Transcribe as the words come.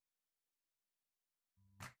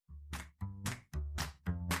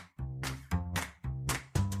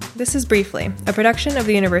This is Briefly, a production of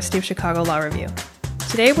the University of Chicago Law Review.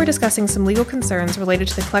 Today we're discussing some legal concerns related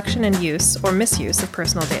to the collection and use or misuse of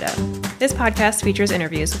personal data. This podcast features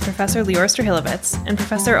interviews with Professor Lior Strahilovitz and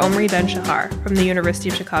Professor Omri Ben-Shahar from the University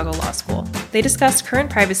of Chicago Law School. They discussed current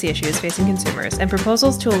privacy issues facing consumers and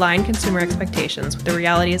proposals to align consumer expectations with the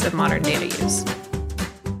realities of modern data use.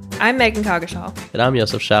 I'm Megan Coggeshall. And I'm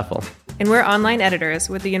Yosef Schaffel. And we're online editors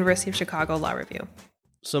with the University of Chicago Law Review.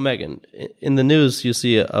 So Megan, in the news, you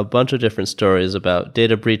see a bunch of different stories about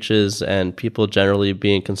data breaches and people generally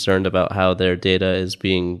being concerned about how their data is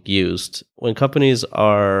being used. When companies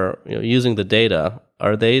are using the data,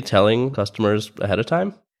 are they telling customers ahead of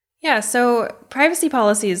time? Yeah, so privacy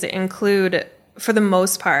policies include, for the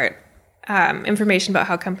most part, information about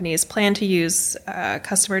how companies plan to use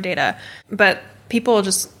customer data, but people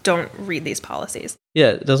just don't read these policies.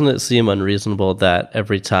 Yeah, doesn't it seem unreasonable that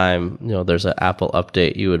every time there's an Apple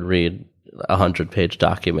update, you would read a 100-page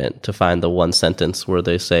document to find the one sentence where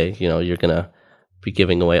they say, you're going to be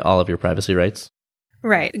giving away all of your privacy rights?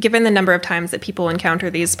 Right. Given the number of times that people encounter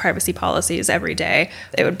these privacy policies every day,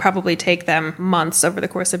 it would probably take them months over the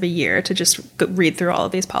course of a year to just read through all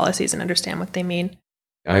of these policies and understand what they mean.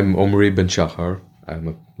 I'm Omri Ben-Shahar. I'm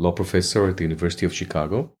a law professor at the University of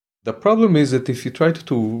Chicago. The problem is that if you tried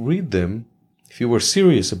to read them, if you were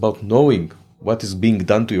serious about knowing what is being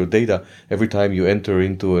done to your data every time you enter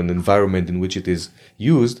into an environment in which it is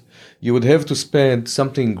used, you would have to spend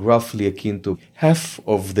something roughly akin to half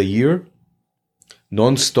of the year,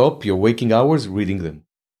 non-stop, your waking hours, reading them.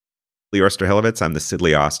 Lior Strahilovitz, I'm the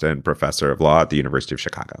Sidley Austin Professor of Law at the University of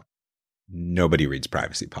Chicago. Nobody reads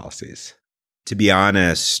privacy policies. To be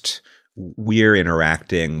honest, we're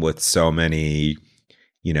interacting with so many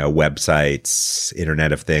websites,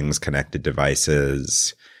 Internet of Things, connected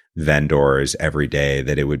devices, vendors every day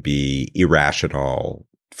that it would be irrational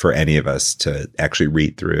for any of us to actually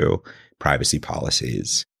read through privacy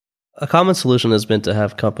policies. A common solution has been to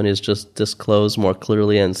have companies just disclose more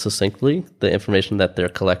clearly and succinctly the information that they're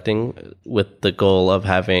collecting with the goal of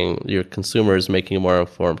having your consumers making more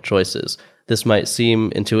informed choices. This might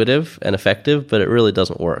seem intuitive and effective, but it really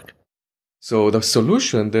doesn't work. So the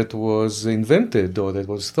solution that was invented or that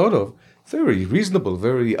was thought of, very reasonable,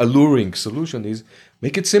 very alluring solution is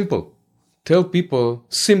make it simple. Tell people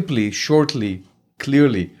simply, shortly,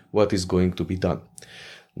 clearly what is going to be done.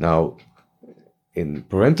 Now, in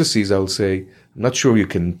parentheses, I'll say, I'm not sure you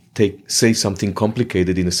can say something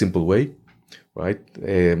complicated in a simple way, right?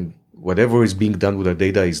 Whatever is being done with our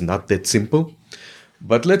data is not that simple.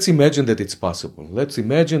 But let's imagine that it's possible. Let's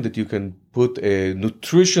imagine that you can put a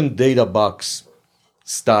nutrition data box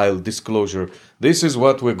style disclosure. This is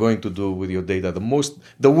what we're going to do with your data.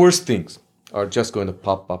 The worst things are just going to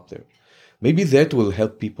pop up there. Maybe that will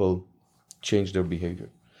help people change their behavior.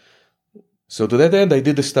 So to that end, I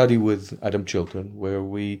did a study with Adam Chilton where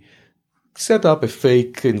we set up a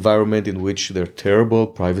fake environment in which there are terrible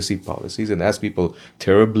privacy policies and ask people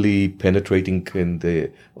terribly penetrating and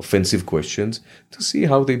offensive questions to see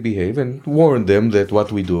how they behave and warn them that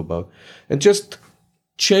what we do about. And just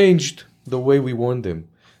changed the way we warn them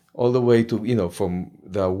all the way to, from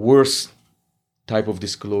the worst type of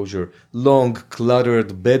disclosure, long,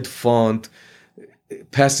 cluttered, bad font,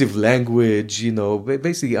 passive language,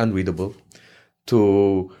 basically unreadable,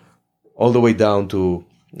 to all the way down to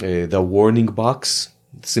the warning box,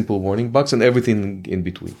 simple warning box, and everything in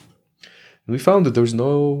between. And we found that there's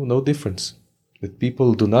no difference, that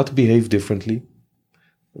people do not behave differently,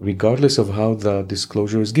 regardless of how the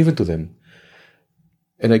disclosure is given to them.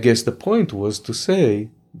 And I guess the point was to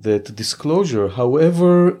say that disclosure,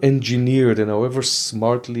 however engineered and however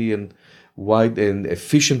smartly and wide and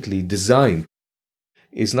efficiently designed,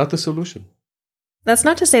 is not the solution. That's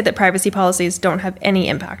not to say that privacy policies don't have any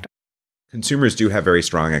impact. Consumers do have very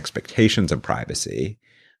strong expectations of privacy,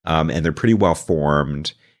 and they're pretty well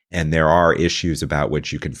formed. And there are issues about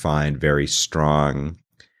which you can find very strong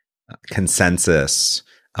consensus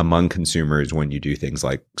among consumers when you do things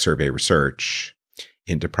like survey research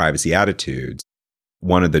into privacy attitudes.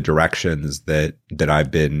 One of the directions that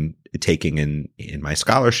I've been taking in my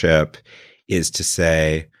scholarship is to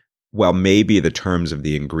say, well, maybe the terms of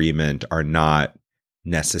the agreement are not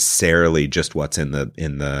necessarily just what's in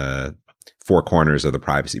the four corners of the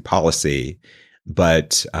privacy policy,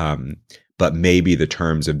 but maybe the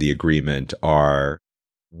terms of the agreement are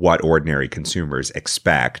what ordinary consumers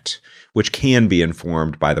expect, which can be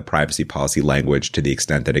informed by the privacy policy language to the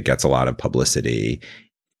extent that it gets a lot of publicity,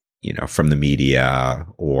 from the media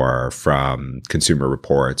or from Consumer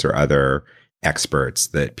Reports or other experts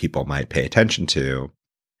that people might pay attention to.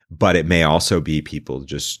 But it may also be people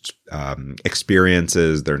just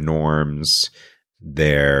experiences, their norms,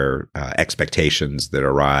 their expectations that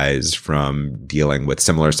arise from dealing with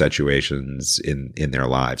similar situations in their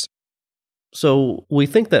lives. So we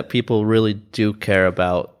think that people really do care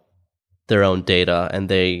about their own data, and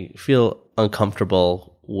they feel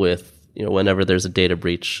uncomfortable with, whenever there's a data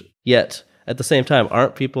breach. Yet, at the same time,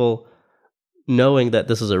 aren't people, knowing that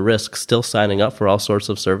this is a risk, still signing up for all sorts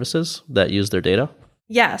of services that use their data?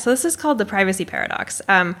 Yeah, so this is called the privacy paradox.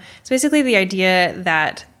 It's basically the idea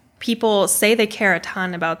that people say they care a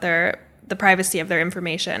ton about the privacy of their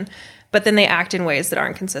information, but then they act in ways that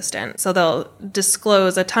aren't consistent. So they'll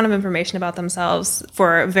disclose a ton of information about themselves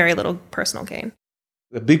for very little personal gain.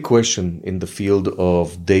 The big question in the field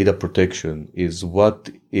of data protection is, what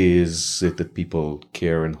is it that people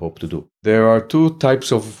care and hope to do? There are two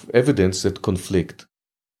types of evidence that conflict.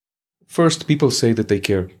 First, people say that they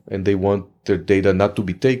care and they want their data not to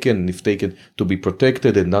be taken, and if taken, to be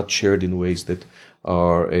protected and not shared in ways that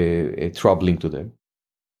are troubling to them.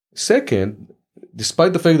 Second,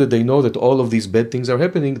 despite the fact that they know that all of these bad things are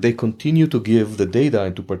happening, they continue to give the data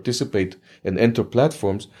and to participate and enter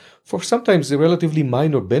platforms for sometimes the relatively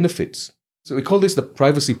minor benefits. So we call this the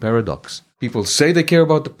privacy paradox. People say they care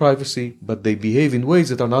about the privacy, but they behave in ways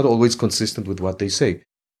that are not always consistent with what they say.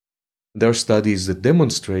 There are studies that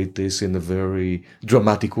demonstrate this in a very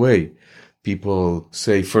dramatic way. People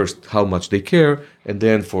say first how much they care, and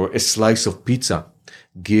then for a slice of pizza,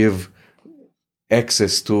 give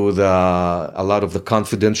access to a lot of the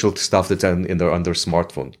confidential stuff that's on their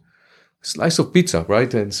smartphone. Slice of pizza,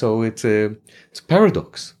 right? And so it's a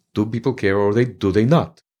paradox. Do people care, or do they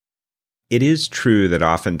not? It is true that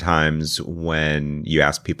oftentimes when you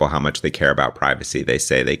ask people how much they care about privacy, they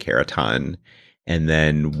say they care a ton. And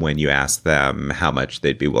then when you ask them how much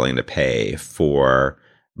they'd be willing to pay for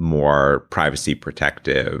more privacy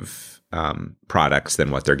protective products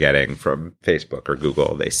than what they're getting from Facebook or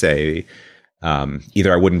Google, they say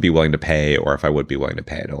either I wouldn't be willing to pay, or if I would be willing to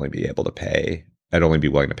pay, I'd only be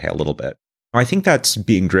willing to pay a little bit. I think that's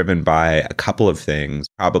being driven by a couple of things.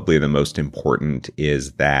 Probably the most important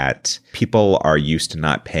is that people are used to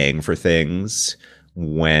not paying for things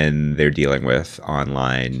when they're dealing with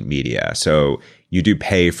online media. So you do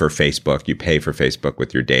pay for Facebook, you pay for Facebook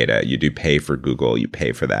with your data. You do pay for Google, you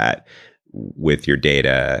pay for that with your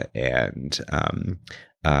data, and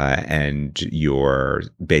you're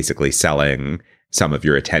basically selling some of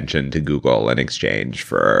your attention to Google in exchange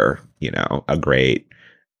for, a great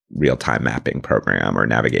real-time mapping program or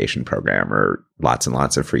navigation program or lots and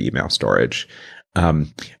lots of free email storage.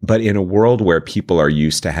 But in a world where people are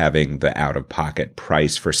used to having the out-of-pocket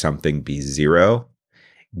price for something be zero,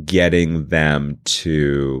 getting them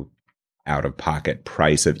to out-of-pocket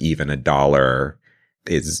price of even $1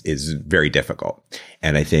 is very difficult.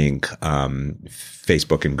 And I think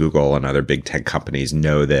Facebook and Google and other big tech companies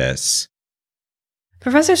know this.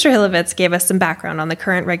 Professor Strhilovitz gave us some background on the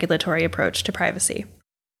current regulatory approach to privacy.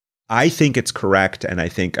 I think it's correct, and I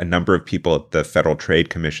think a number of people at the Federal Trade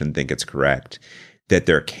Commission think it's correct, that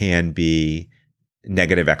there can be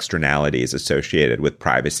negative externalities associated with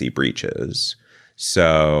privacy breaches.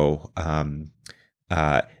 So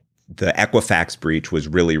the Equifax breach was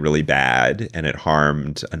really, really bad, and it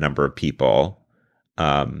harmed a number of people.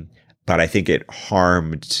 But I think it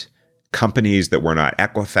harmed companies that were not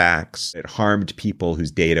Equifax. It harmed people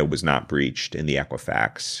whose data was not breached in the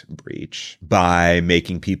Equifax breach by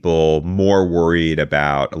making people more worried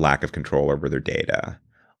about a lack of control over their data,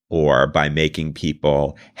 or by making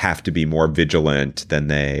people have to be more vigilant than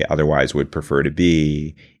they otherwise would prefer to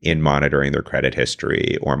be in monitoring their credit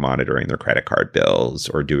history or monitoring their credit card bills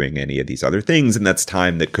or doing any of these other things. And that's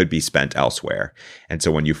time that could be spent elsewhere. And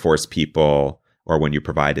so when you force people, or when you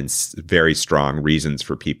provide very strong reasons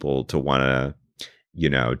for people to want to,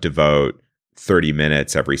 devote 30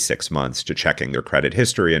 minutes every 6 months to checking their credit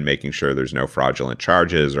history and making sure there's no fraudulent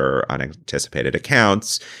charges or unanticipated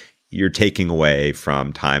accounts, you're taking away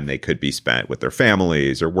from time they could be spent with their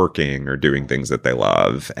families or working or doing things that they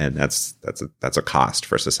love. And that's a cost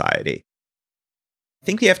for society. I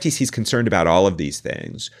think the FTC is concerned about all of these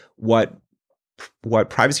things. What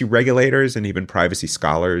privacy regulators and even privacy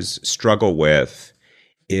scholars struggle with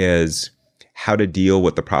is how to deal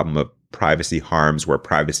with the problem of privacy harms, where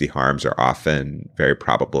privacy harms are often very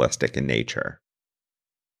probabilistic in nature.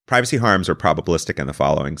 Privacy harms are probabilistic in the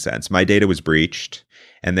following sense. My data was breached,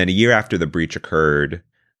 and then a year after the breach occurred,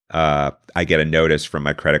 I get a notice from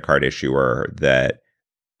my credit card issuer that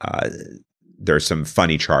there's some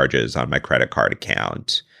funny charges on my credit card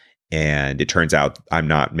account. And it turns out I'm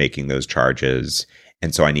not making those charges.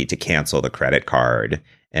 And so I need to cancel the credit card.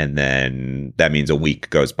 And then that means a week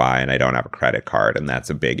goes by and I don't have a credit card. And that's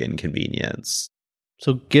a big inconvenience.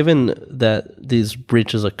 So given that these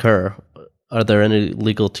breaches occur, are there any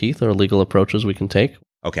legal teeth or legal approaches we can take?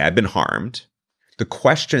 Okay, I've been harmed. The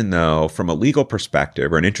question, though, from a legal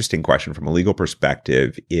perspective, or an interesting question from a legal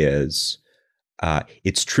perspective, is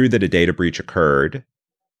it's true that a data breach occurred,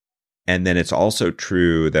 and then it's also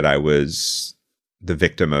true that I was the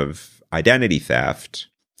victim of identity theft,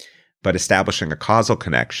 but establishing a causal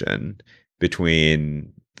connection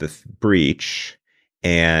between the breach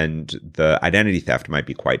and the identity theft might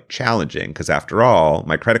be quite challenging because, after all,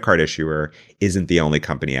 my credit card issuer isn't the only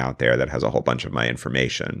company out there that has a whole bunch of my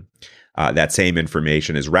information. That same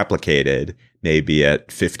information is replicated maybe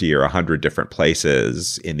at 50 or 100 different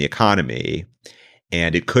places in the economy.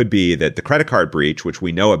 And it could be that the credit card breach, which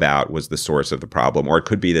we know about, was the source of the problem, or it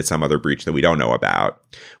could be that some other breach that we don't know about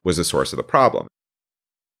was the source of the problem.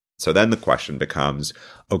 So then the question becomes,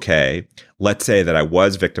 okay, let's say that I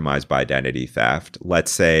was victimized by identity theft.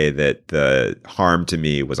 Let's say that the harm to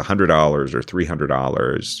me was $100 or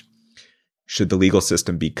 $300. Should the legal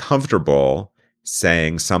system be comfortable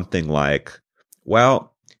saying something like,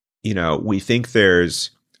 well, we think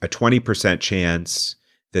there's a 20% chance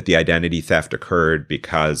that the identity theft occurred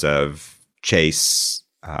because of Chase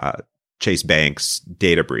Bank's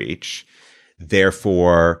data breach.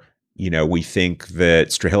 Therefore, we think that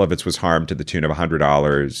Strahilovitz was harmed to the tune of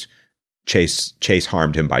 $100. Chase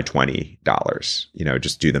harmed him by $20.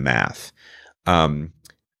 Just do the math.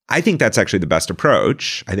 I think that's actually the best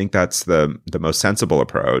approach. I think that's the most sensible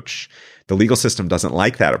approach. The legal system doesn't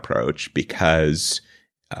like that approach because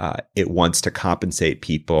it wants to compensate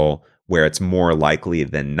people where it's more likely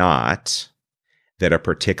than not that a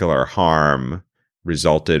particular harm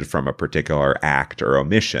resulted from a particular act or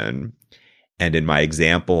omission. And in my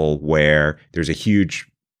example, where there's a huge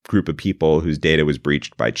group of people whose data was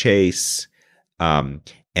breached by Chase,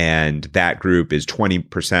 and that group is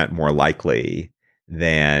 20% more likely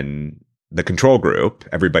than the control group,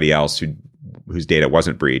 everybody else whose data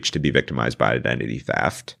wasn't breached, to be victimized by identity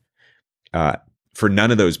theft. For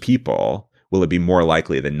none of those people will it be more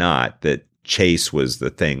likely than not that Chase was the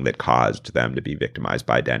thing that caused them to be victimized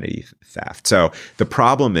by identity theft. So the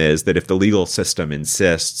problem is that if the legal system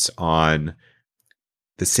insists on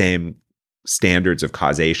the same standards of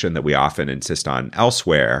causation that we often insist on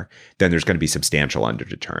elsewhere, then there's going to be substantial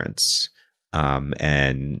underdeterrence,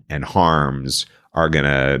 and harms are going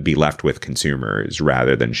to be left with consumers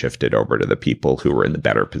rather than shifted over to the people who were in the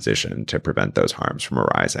better position to prevent those harms from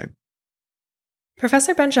arising.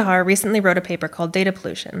 Professor Ben-Shahar recently wrote a paper called Data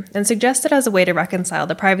Pollution and suggested as a way to reconcile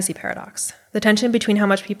the privacy paradox, the tension between how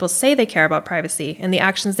much people say they care about privacy and the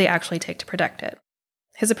actions they actually take to protect it.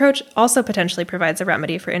 His approach also potentially provides a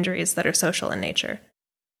remedy for injuries that are social in nature.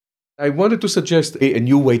 I wanted to suggest a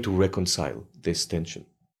new way to reconcile this tension.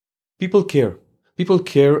 People care. People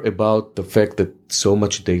care about the fact that so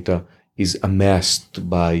much data is amassed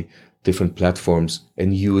by different platforms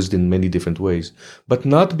and used in many different ways, but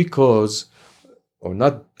not because, or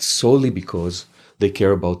not solely because, they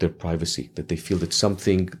care about their privacy, that they feel that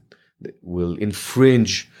something will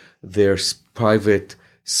infringe their private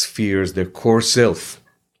spheres, their core self.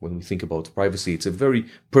 When we think about privacy, it's a very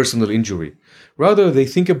personal injury. Rather, they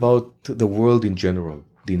think about the world in general,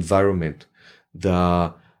 the environment,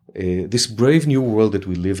 this brave new world that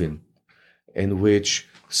we live in which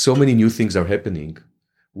so many new things are happening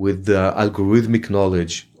with the algorithmic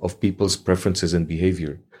knowledge of people's preferences and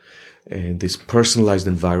behavior, and these personalized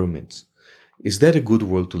environments. Is that a good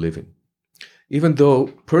world to live in? Even though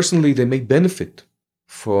personally they may benefit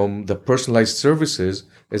from the personalized services,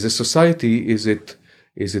 as a society, is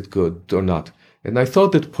it good or not? And I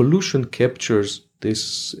thought that pollution captures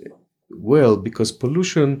this well, because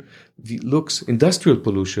industrial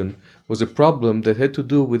pollution was a problem that had to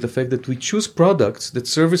do with the fact that we choose products that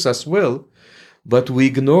service us well, but we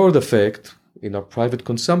ignore the fact in our private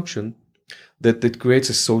consumption that it creates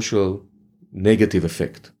a social negative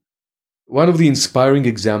effect. One of the inspiring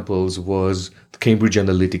examples was the Cambridge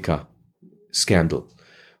Analytica scandal,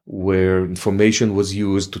 where information was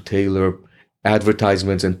used to tailor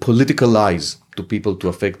advertisements and political lies to people to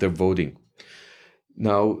affect their voting.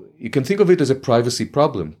 Now, you can think of it as a privacy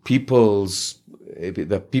problem.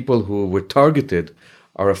 The people who were targeted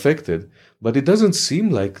are affected, but it doesn't seem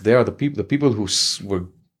like they are the people who were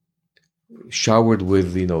showered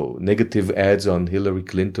with, negative ads on Hillary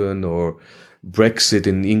Clinton or Brexit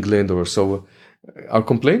in England or so are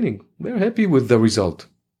complaining. They're happy with the result,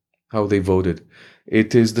 how they voted.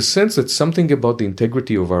 It is the sense that something about the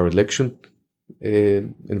integrity of our election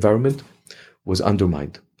environment was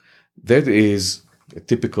undermined. That is a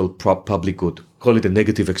typical public good. Call it a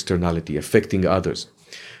negative externality affecting others.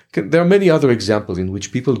 There are many other examples in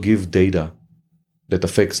which people give data that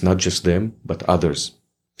affects not just them, but others.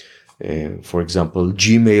 For example,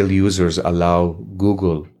 Gmail users allow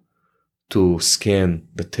Google to scan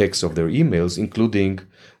the text of their emails, including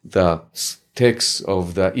the text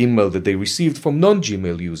of the email that they received from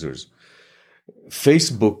non-Gmail users.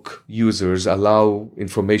 Facebook users allow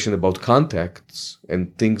information about contacts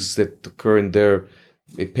and things that occur in their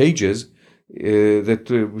pages that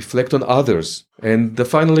reflect on others. And the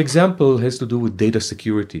final example has to do with data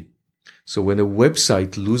security. So when a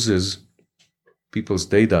website loses people's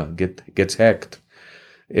data, gets hacked,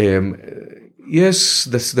 yes,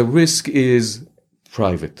 the risk is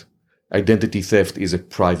private. Identity theft is a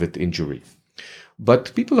private injury.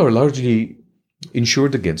 But people are largely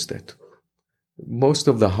insured against that. Most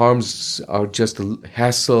of the harms are just a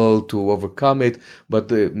hassle to overcome it, but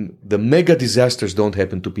the mega disasters don't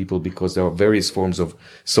happen to people because there are various forms of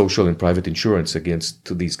social and private insurance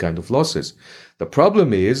against these kind of losses. The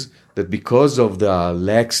problem is that because of the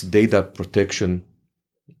lax data protection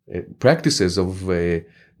practices of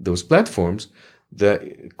those platforms,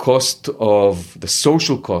 the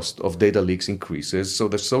social cost of data leaks increases. So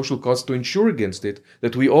the social cost to insure against it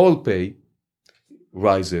that we all pay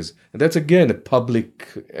rises. And that's, again, a public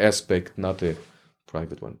aspect, not a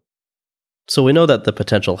private one. So we know that the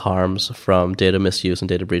potential harms from data misuse and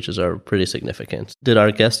data breaches are pretty significant. Did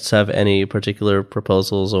our guests have any particular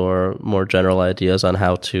proposals or more general ideas on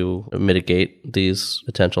how to mitigate these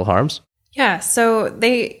potential harms? Yeah, so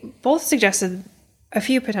they both suggested a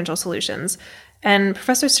few potential solutions. And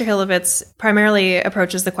Professor Sterhilovitz primarily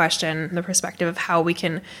approaches the question from the perspective of how we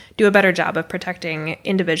can do a better job of protecting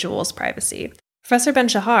individuals' privacy. Professor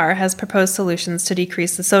Ben-Shahar has proposed solutions to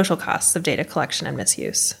decrease the social costs of data collection and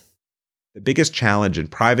misuse. The biggest challenge in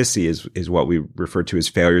privacy is what we refer to as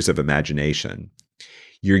failures of imagination.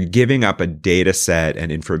 You're giving up a data set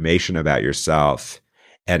and information about yourself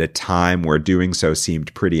at a time where doing so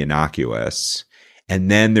seemed pretty innocuous. And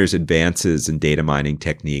then there's advances in data mining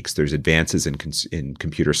techniques. There's advances in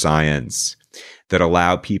computer science that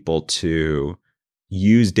allow people to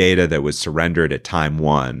use data that was surrendered at time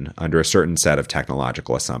one under a certain set of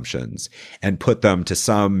technological assumptions and put them to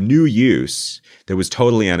some new use that was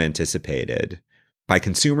totally unanticipated by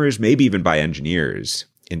consumers, maybe even by engineers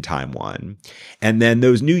in time one. And then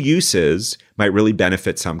those new uses might really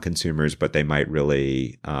benefit some consumers, but they might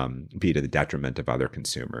really be to the detriment of other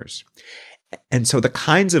consumers. And so the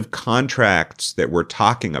kinds of contracts that we're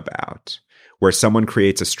talking about, where someone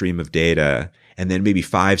creates a stream of data and then maybe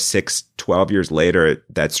 5, 6, 12 years later,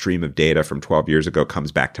 that stream of data from 12 years ago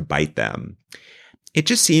comes back to bite them. It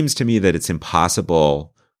just seems to me that it's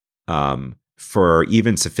impossible for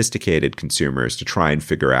even sophisticated consumers to try and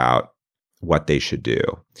figure out what they should do.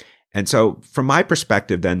 And so from my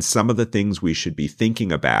perspective, then some of the things we should be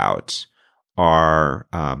thinking about are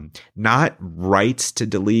not rights to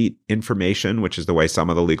delete information, which is the way some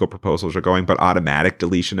of the legal proposals are going, but automatic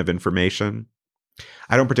deletion of information.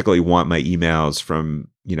 I don't particularly want my emails from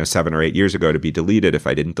 7 or 8 years ago to be deleted if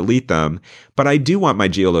I didn't delete them, but I do want my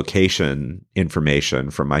geolocation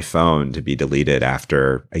information from my phone to be deleted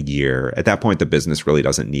after a year. At that point, the business really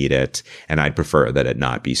doesn't need it, and I'd prefer that it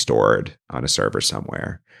not be stored on a server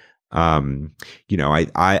somewhere.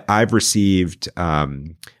 I've received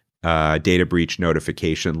data breach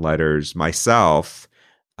notification letters myself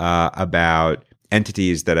about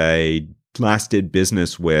entities that I last did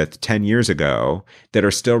business with 10 years ago that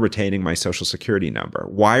are still retaining my social security number.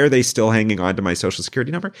 Why are they still hanging on to my social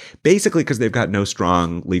security number? Basically because they've got no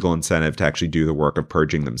strong legal incentive to actually do the work of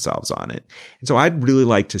purging themselves on it. And so I'd really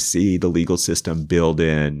like to see the legal system build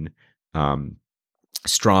in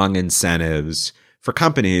strong incentives for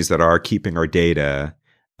companies that are keeping our data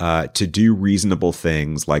to do reasonable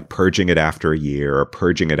things like purging it after a year or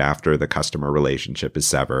purging it after the customer relationship is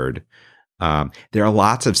severed. There are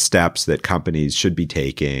lots of steps that companies could be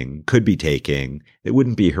taking that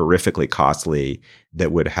wouldn't be horrifically costly,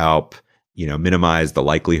 that would help, minimize the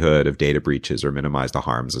likelihood of data breaches or minimize the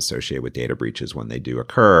harms associated with data breaches when they do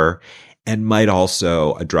occur, and might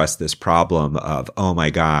also address this problem of, oh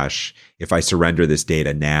my gosh, if I surrender this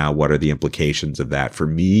data now, what are the implications of that for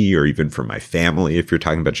me or even for my family? If you're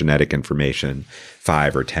talking about genetic information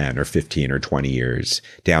 5 or 10 or 15 or 20 years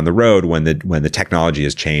down the road when the technology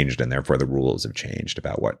has changed and therefore the rules have changed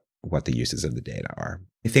about what the uses of the data are.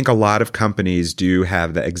 I think a lot of companies do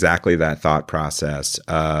have exactly that thought process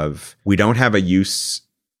of, we don't have a use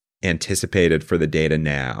anticipated for the data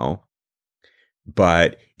now,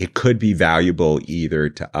 but it could be valuable either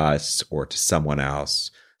to us or to someone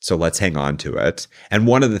else. So let's hang on to it. And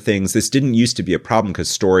one of the things, this didn't used to be a problem because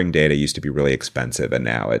storing data used to be really expensive. And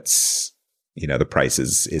now it's, the price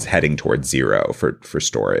is heading towards zero for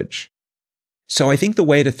storage. So I think the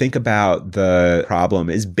way to think about the problem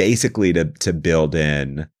is basically to build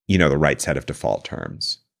in, the right set of default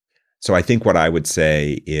terms. So I think what I would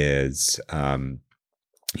say is,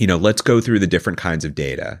 let's go through the different kinds of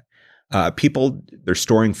data. People, they're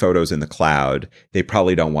storing photos in the cloud. They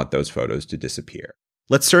probably don't want those photos to disappear.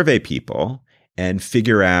 Let's survey people and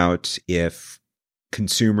figure out if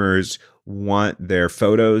consumers want their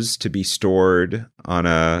photos to be stored on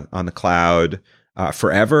the cloud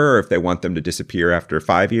forever, or if they want them to disappear after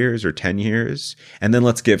 5 years or 10 years. And then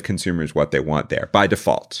let's give consumers what they want there by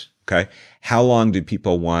default. Okay. How long do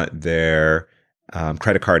people want their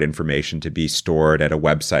credit card information to be stored at a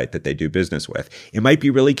website that they do business with? It might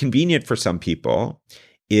be really convenient for some people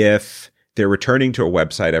if they're returning to a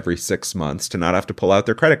website every 6 months to not have to pull out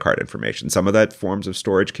their credit card information. Some of that forms of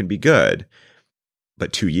storage can be good.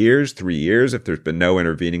 But 2 years, 3 years, if there's been no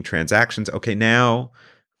intervening transactions, okay, now,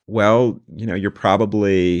 you're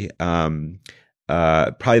probably the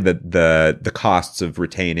costs of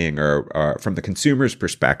retaining or from the consumer's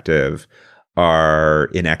perspective are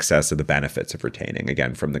in excess of the benefits of retaining,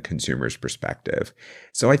 again, from the consumer's perspective.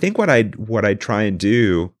 So I think what I'd try and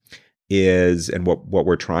do is, and what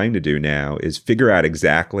we're trying to do now is figure out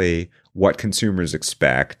exactly what consumers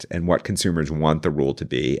expect and what consumers want the rule to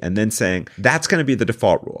be, and then saying that's going to be the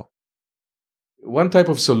default rule. One type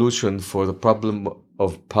of solution for the problem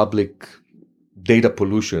of public data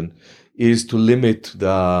pollution is to limit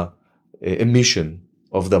the emission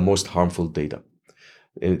of the most harmful data.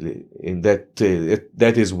 In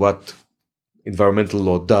that is what environmental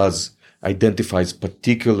law does, identifies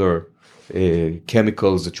particular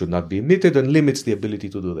chemicals that should not be emitted and limits the ability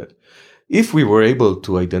to do that. If we were able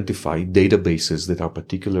to identify databases that are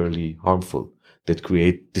particularly harmful, that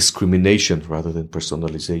create discrimination rather than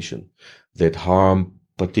personalization, that harm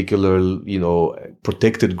particular,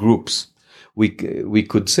 protected groups, we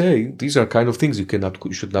could say these are kind of things you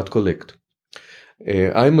should not collect.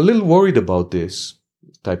 I'm a little worried about this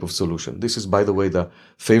type of solution. This is, by the way, the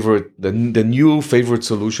new favorite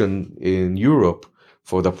solution in Europe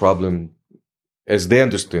for the problem, as they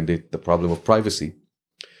understand it, the problem of privacy,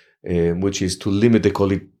 which is to limit, they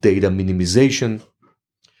call it data minimization,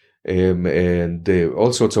 and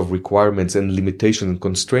all sorts of requirements and limitations and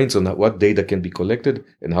constraints on what data can be collected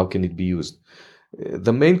and how can it be used.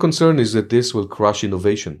 The main concern is that this will crush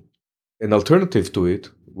innovation. An alternative to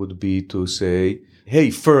it would be to say,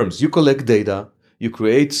 hey, firms, you collect data, you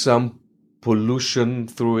create some pollution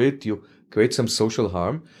through it, you create some social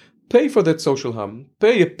harm, pay for that social harm,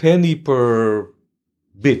 pay a penny per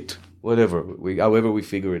bit, however we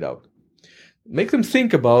figure it out. Make them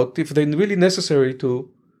think about if they're really necessary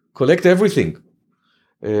to collect everything.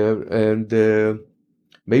 And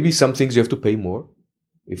maybe some things you have to pay more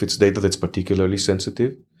if it's data that's particularly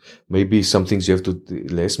sensitive. Maybe some things you have to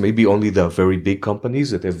less. Maybe only the very big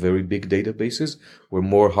companies that have very big databases where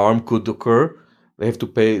more harm could occur, they have to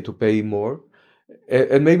pay more.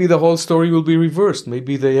 And maybe the whole story will be reversed.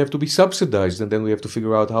 Maybe they have to be subsidized, and then we have to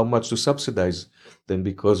figure out how much to subsidize them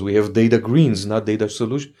because we have data greens, not data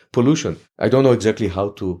pollution. I don't know exactly how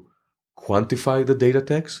to quantify the data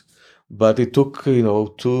tax, but it took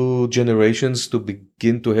 2 generations to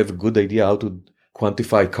begin to have a good idea how to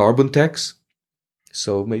quantify carbon tax.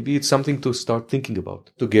 So maybe it's something to start thinking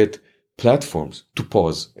about, to get platforms to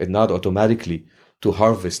pause and not automatically to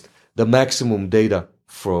harvest the maximum data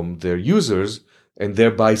from their users and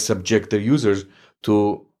thereby subject their users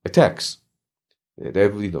to attacks. There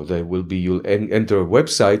will be, you'll enter a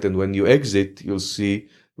website, and when you exit, you'll see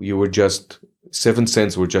 7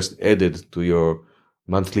 cents were just added to your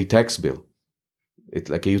monthly tax bill. It's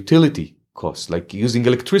like a utility cost, like using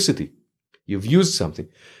electricity. You've used something.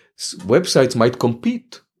 Websites might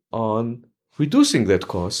compete on reducing that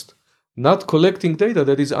cost, not collecting data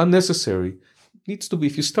that is unnecessary. It needs to be,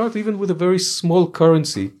 if you start even with a very small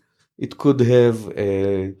currency, it could have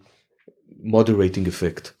a moderating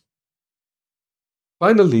effect.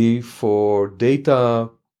 Finally, for data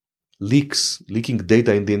leaking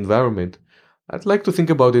data in the environment, I'd like to think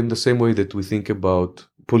about it in the same way that we think about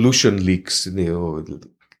pollution leaks,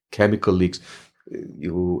 chemical leaks.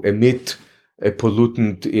 You emit a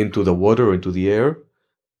pollutant into the water, into the air.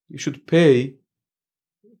 You should pay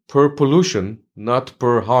per pollution, not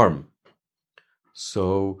per harm.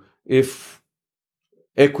 So if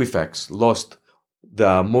Equifax lost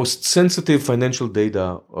the most sensitive financial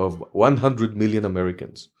data of 100 million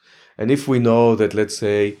Americans, and if we know that, let's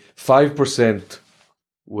say, 5%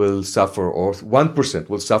 will suffer or 1%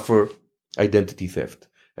 will suffer identity theft,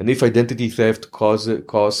 and if identity theft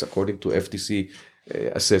costs, according to FTC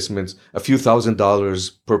assessments, a few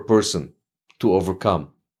 $1,000s per person to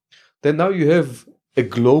overcome, then now you have a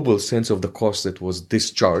global sense of the cost that was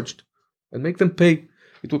discharged and make them pay.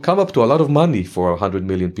 It will come up to a lot of money for 100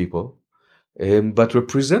 million people, but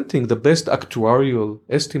representing the best actuarial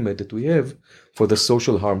estimate that we have for the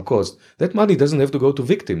social harm caused. That money doesn't have to go to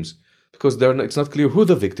victims because it's not clear who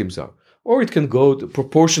the victims are. Or it can go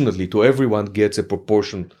proportionately to everyone gets a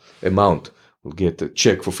proportion amount. We'll get a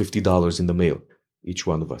check for $50 in the mail, each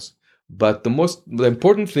one of us. But the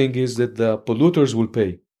important thing is that the polluters will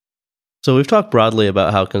pay. So we've talked broadly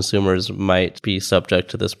about how consumers might be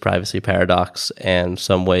subject to this privacy paradox and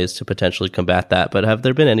some ways to potentially combat that. But have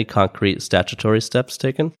there been any concrete statutory steps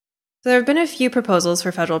taken? So there have been a few proposals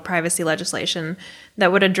for federal privacy legislation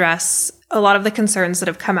that would address a lot of the concerns that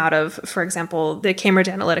have come out of, for example, the Cambridge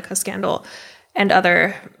Analytica scandal and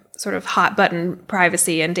other sort of hot button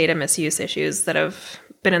privacy and data misuse issues that have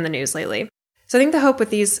been in the news lately. So I think the hope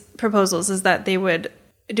with these proposals is that they would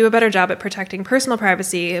do a better job at protecting personal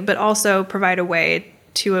privacy, but also provide a way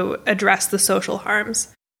to address the social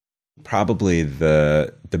harms. Probably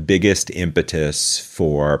the biggest impetus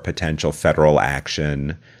for potential federal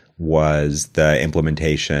action was the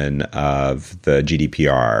implementation of the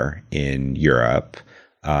GDPR in Europe,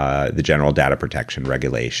 the General Data Protection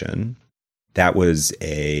Regulation. That was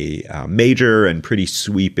a major and pretty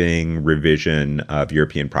sweeping revision of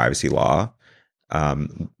European privacy law.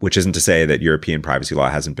 Which isn't to say that European privacy law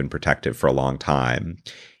hasn't been protective for a long time.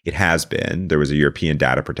 It has been. There was a European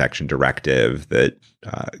Data Protection Directive that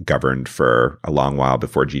governed for a long while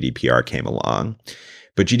before GDPR came along.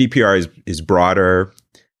 But GDPR is broader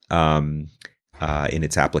in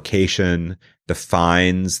its application. The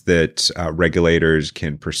fines that regulators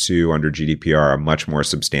can pursue under GDPR are much more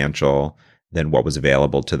substantial than what was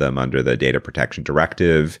available to them under the Data Protection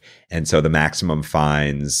Directive. And so the maximum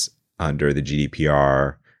fines under the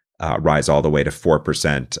GDPR rise all the way to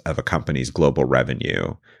 4% of a company's global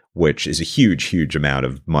revenue, which is a huge, huge amount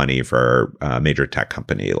of money for a major tech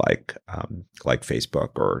company like Facebook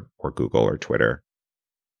or Google or Twitter.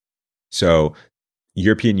 So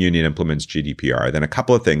European Union implements GDPR. Then a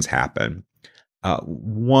couple of things happen.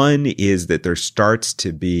 One is that there starts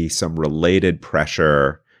to be some related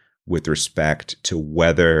pressure with respect to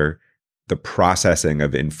whether the processing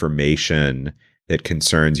of information that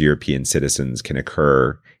concerns European citizens can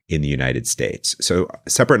occur in the United States. So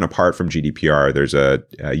separate and apart from GDPR, there's a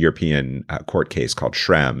European court case called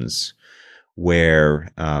Schrems, where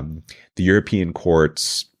the European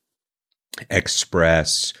courts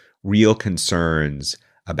express real concerns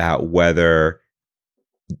about whether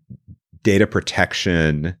data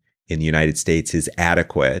protection in the United States is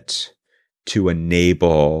adequate to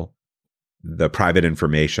enable the private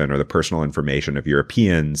information or the personal information of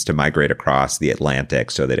Europeans to migrate across the Atlantic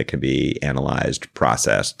so that it can be analyzed,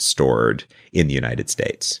 processed, stored in the United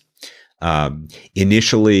States.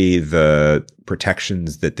 Initially, the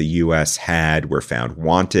protections that the U.S. had were found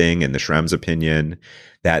wanting in the Schrems opinion.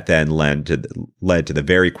 That then led to the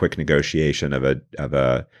very quick negotiation of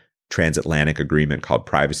a transatlantic agreement called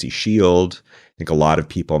Privacy Shield. I think a lot of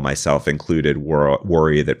people, myself included,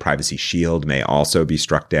 worry that Privacy Shield may also be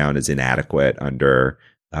struck down as inadequate under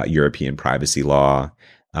European privacy law,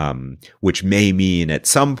 which may mean at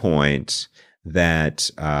some point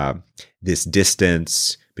that this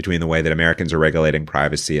distance between the way that Americans are regulating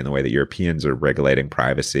privacy and the way that Europeans are regulating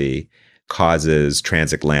privacy causes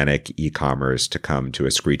transatlantic e-commerce to come to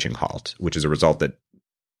a screeching halt, which is a result that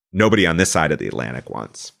nobody on this side of the Atlantic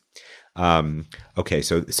wants. Okay,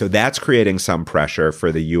 so that's creating some pressure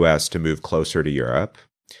for the U.S. to move closer to Europe.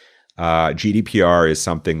 GDPR is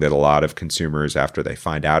something that a lot of consumers, after they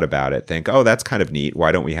find out about it, think, oh, that's kind of neat.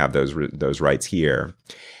 Why don't we have those rights here?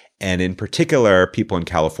 And in particular, people in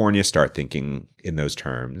California start thinking in those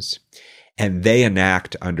terms, and they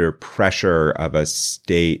enact under pressure of a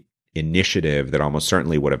state initiative that almost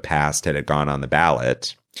certainly would have passed had it gone on the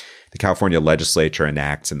ballot. The California legislature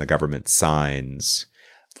enacts and the government signs,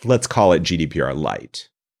 let's call it GDPR light.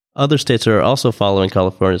 Other states are also following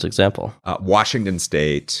California's example. Washington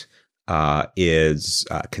State is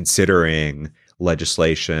considering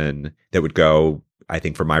legislation that would go, I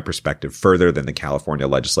think, from my perspective, further than the California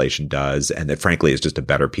legislation does, and that frankly is just a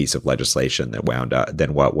better piece of legislation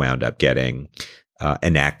than what wound up getting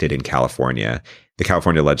enacted in California. The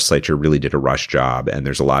California legislature really did a rush job, and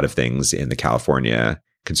there's a lot of things in the California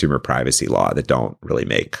consumer privacy law that don't really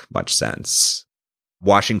make much sense.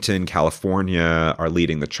 Washington, California are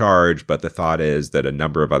leading the charge, but the thought is that a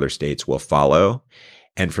number of other states will follow.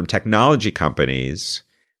 And from technology companies,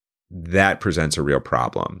 that presents a real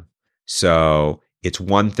problem. So it's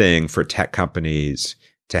one thing for tech companies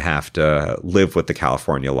to have to live with the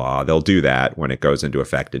California law. They'll do that when it goes into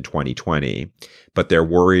effect in 2020. But they're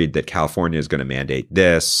worried that California is going to mandate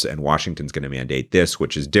this, and Washington's going to mandate this,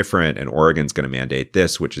 which is different, and Oregon's going to mandate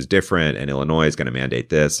this, which is different, and Illinois is going to mandate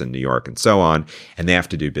this, and New York, and so on. And they have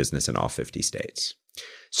to do business in all 50 states.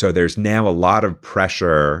 So there's now a lot of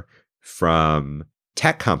pressure from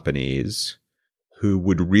tech companies who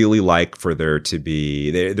would really like for there to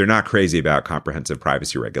be, they're not crazy about comprehensive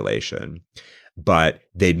privacy regulation, but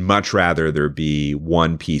they'd much rather there be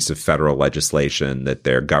one piece of federal legislation that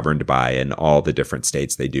they're governed by in all the different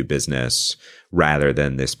states they do business, rather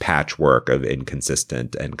than this patchwork of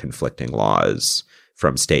inconsistent and conflicting laws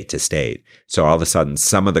from state to state. So all of a sudden,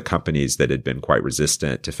 some of the companies that had been quite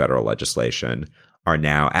resistant to federal legislation are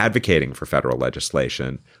now advocating for federal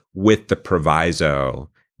legislation with the proviso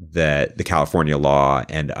that the California law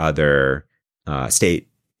and other state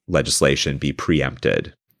legislation be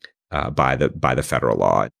preempted by the federal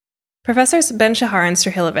law. Professors Ben Shahar and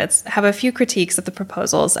Strhilovitz have a few critiques of the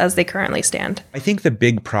proposals as they currently stand. I think the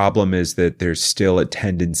big problem is that there's still a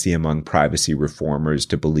tendency among privacy reformers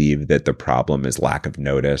to believe that the problem is lack of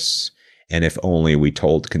notice. And if only we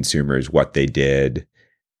told consumers what they did,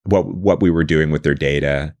 what we were doing with their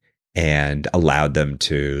data, and allowed them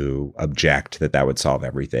to object, that would solve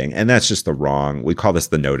everything. And that's just we call this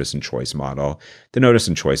the notice and choice model. The notice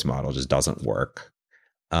and choice model just doesn't work.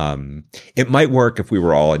 It might work if we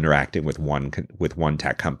were all interacting with one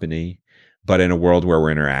tech company, but in a world where we're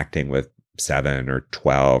interacting with 7 or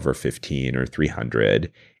 12 or 15 or 300,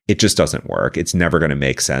 it just doesn't work. It's never going to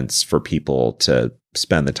make sense for people to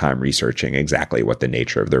spend the time researching exactly what the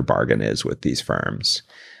nature of their bargain is with these firms.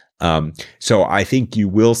 So I think you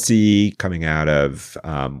will see coming out of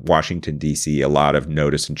Washington, D.C., a lot of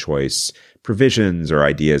notice and choice provisions or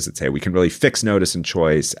ideas that say we can really fix notice and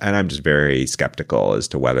choice. And I'm just very skeptical as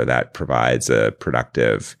to whether that provides a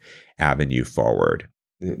productive avenue forward.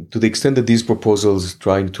 To the extent that these proposals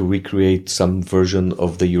trying to recreate some version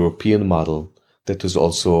of the European model that was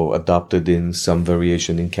also adopted in some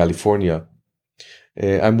variation in California,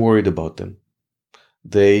 I'm worried about them.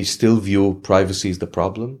 They still view privacy as the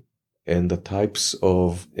problem, and the types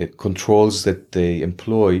of controls that they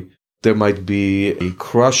employ, there might be a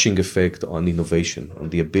crushing effect on innovation, on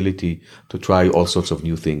the ability to try all sorts of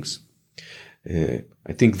new things. I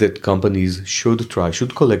think that companies should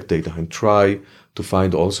collect data and try to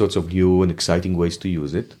find all sorts of new and exciting ways to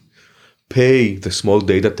use it. Pay the small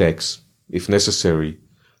data tax, if necessary,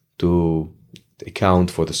 to account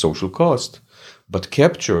for the social cost, but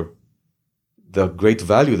capture the great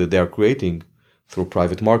value that they are creating through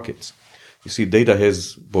private markets. You see, data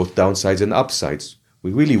has both downsides and upsides.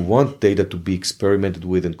 We really want data to be experimented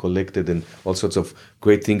with and collected and all sorts of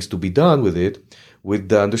great things to be done with it, with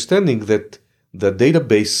the understanding that the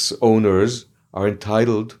database owners are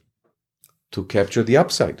entitled to capture the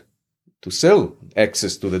upside, to sell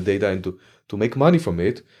access to the data and to make money from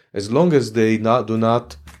it, as long as they do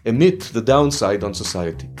not emit the downside on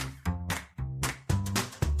society.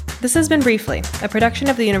 This has been Briefly, a production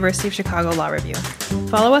of the University of Chicago Law Review.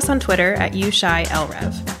 Follow us on Twitter at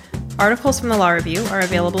UChiLRev. Articles from the Law Review are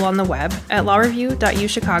available on the web at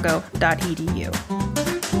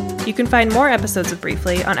lawreview.uchicago.edu. You can find more episodes of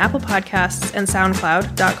Briefly on Apple Podcasts and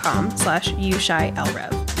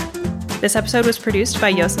SoundCloud.com/UChiLRev. This episode was produced by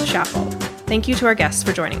Yosef Schaffel. Thank you to our guests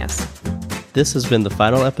for joining us. This has been the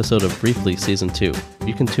final episode of Briefly Season 2.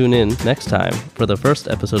 You can tune in next time for the first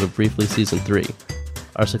episode of Briefly Season 3.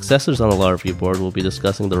 Our successors on the Law Review board will be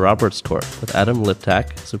discussing the Roberts Court with Adam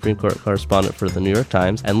Liptak, Supreme Court correspondent for The New York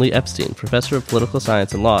Times, and Lee Epstein, professor of political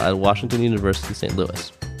science and law at Washington University, St.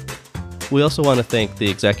 Louis. We also want to thank the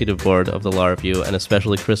executive board of the Law Review, and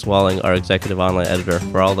especially Chris Walling, our executive online editor,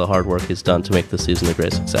 for all the hard work he's done to make this season a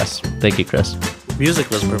great success. Thank you, Chris. Music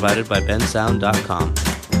was provided by bensound.com.